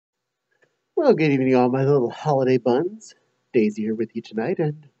Well, good evening, all my little holiday buns. Daisy here with you tonight,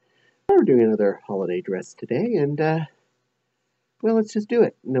 and we're doing another holiday dress today, and, well, let's just do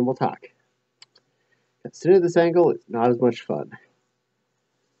it, and then we'll talk. Sitting at this angle is not as much fun.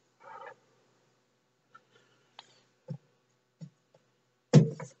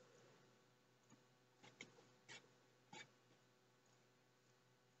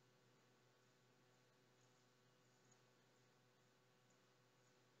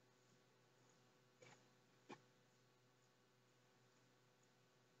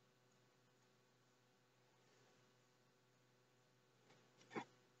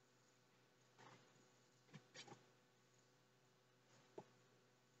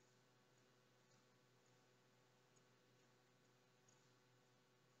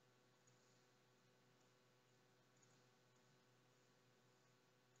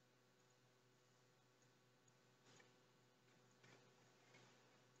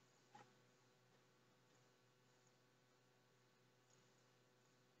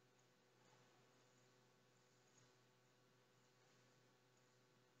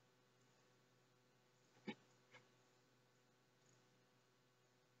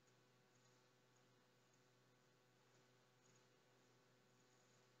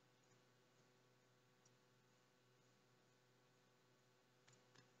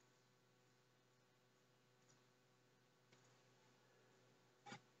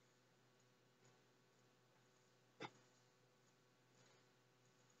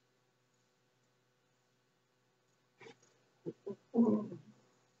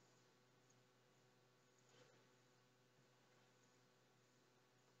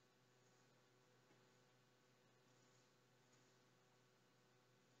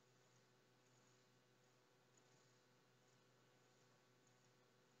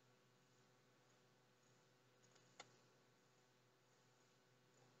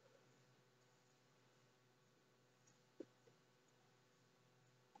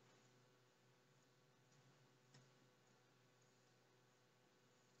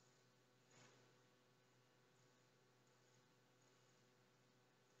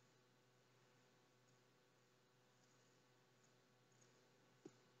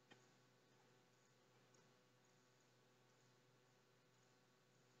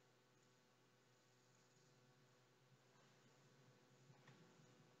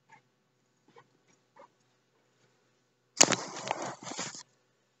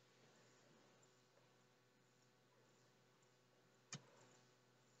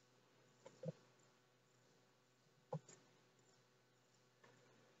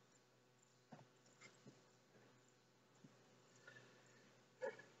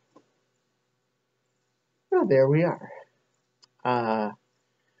 Well, there we are. Uh,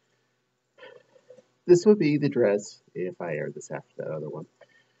 this would be the dress, if I aired this after that other one,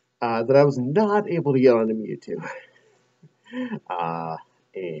 that I was not able to get onto Mewtwo. And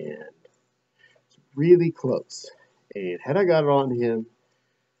it's really close. And had I got it on him,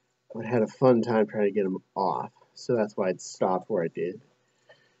 I would have had a fun time trying to get him off. So that's why I'd stopped where I did.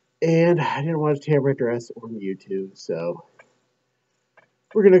 And I didn't want to tear my dress or Mewtwo, so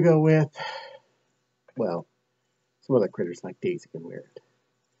we're going to go with, well, some other critters like Daisy can wear it.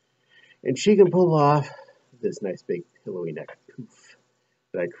 And she can pull off this nice big pillowy neck poof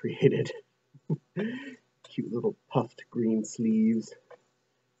that I created. Cute little puffed green sleeves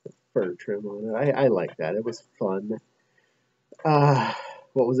with fur trim on it. I like that. It was fun.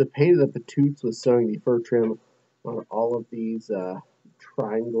 What was a pain in the patoots was sewing the fur trim on all of these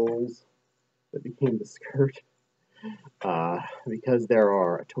triangles that became the skirt. Because there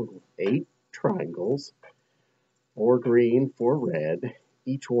are a total of 8 triangles, 4 green, 4 red,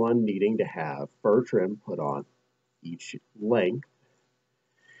 each one needing to have fur trim put on each length.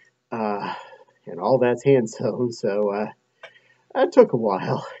 And all that's hand sewn, so that took a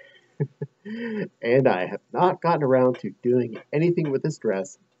while. And I have not gotten around to doing anything with this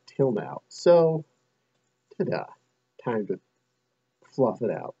dress till now. So, ta-da. Time to fluff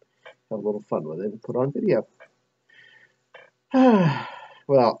it out. Have a little fun with it and put on video.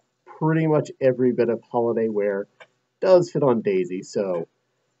 Well, pretty much every bit of holiday wear does fit on Daisy, so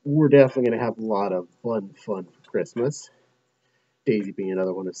we're definitely going to have a lot of fun for Christmas. Daisy being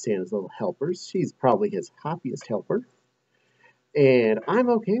another one of Santa's little helpers. She's probably his happiest helper. And I'm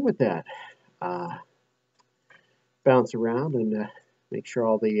okay with that. Bounce around and make sure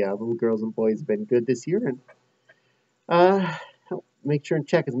all the little girls and boys have been good this year. And help make sure and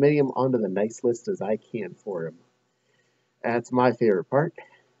check as many of them onto the nice list as I can for them. That's my favorite part.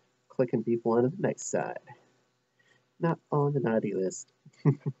 Clicking people onto the nice side. Not on the naughty list.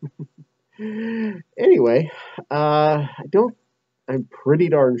 Anyway, I don't I'm pretty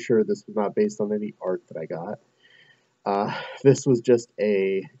darn sure this was not based on any art that I got. This was just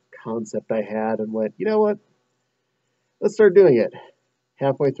a concept I had and went, you know what? Let's start doing it.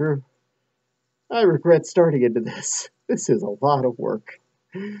 Halfway through, I regret starting into this. This is a lot of work.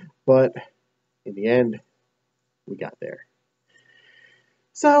 But in the end, we got there.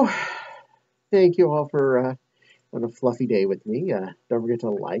 So, thank you all for on a fluffy day with me. Don't forget to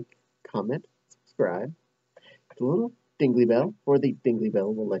like, comment, subscribe, hit the little dingly bell, or the dingly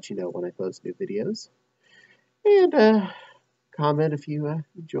bell will let you know when I post new videos. And comment if you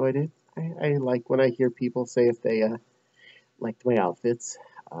enjoyed it. I like when I hear people say if they liked my outfits.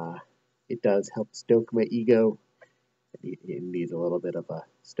 It does help stoke my ego. It needs a little bit of a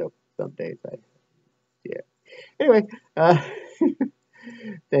stoke some days. Yeah. Anyway,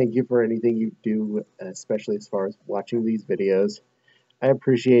 thank you for anything you do, especially as far as watching these videos. I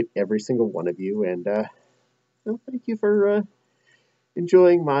appreciate every single one of you, and well, thank you for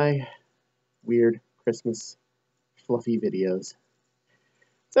enjoying my weird Christmas fluffy videos.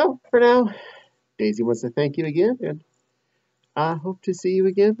 So, for now, Daisy wants to thank you again, and I hope to see you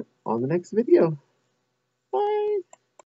again on the next video.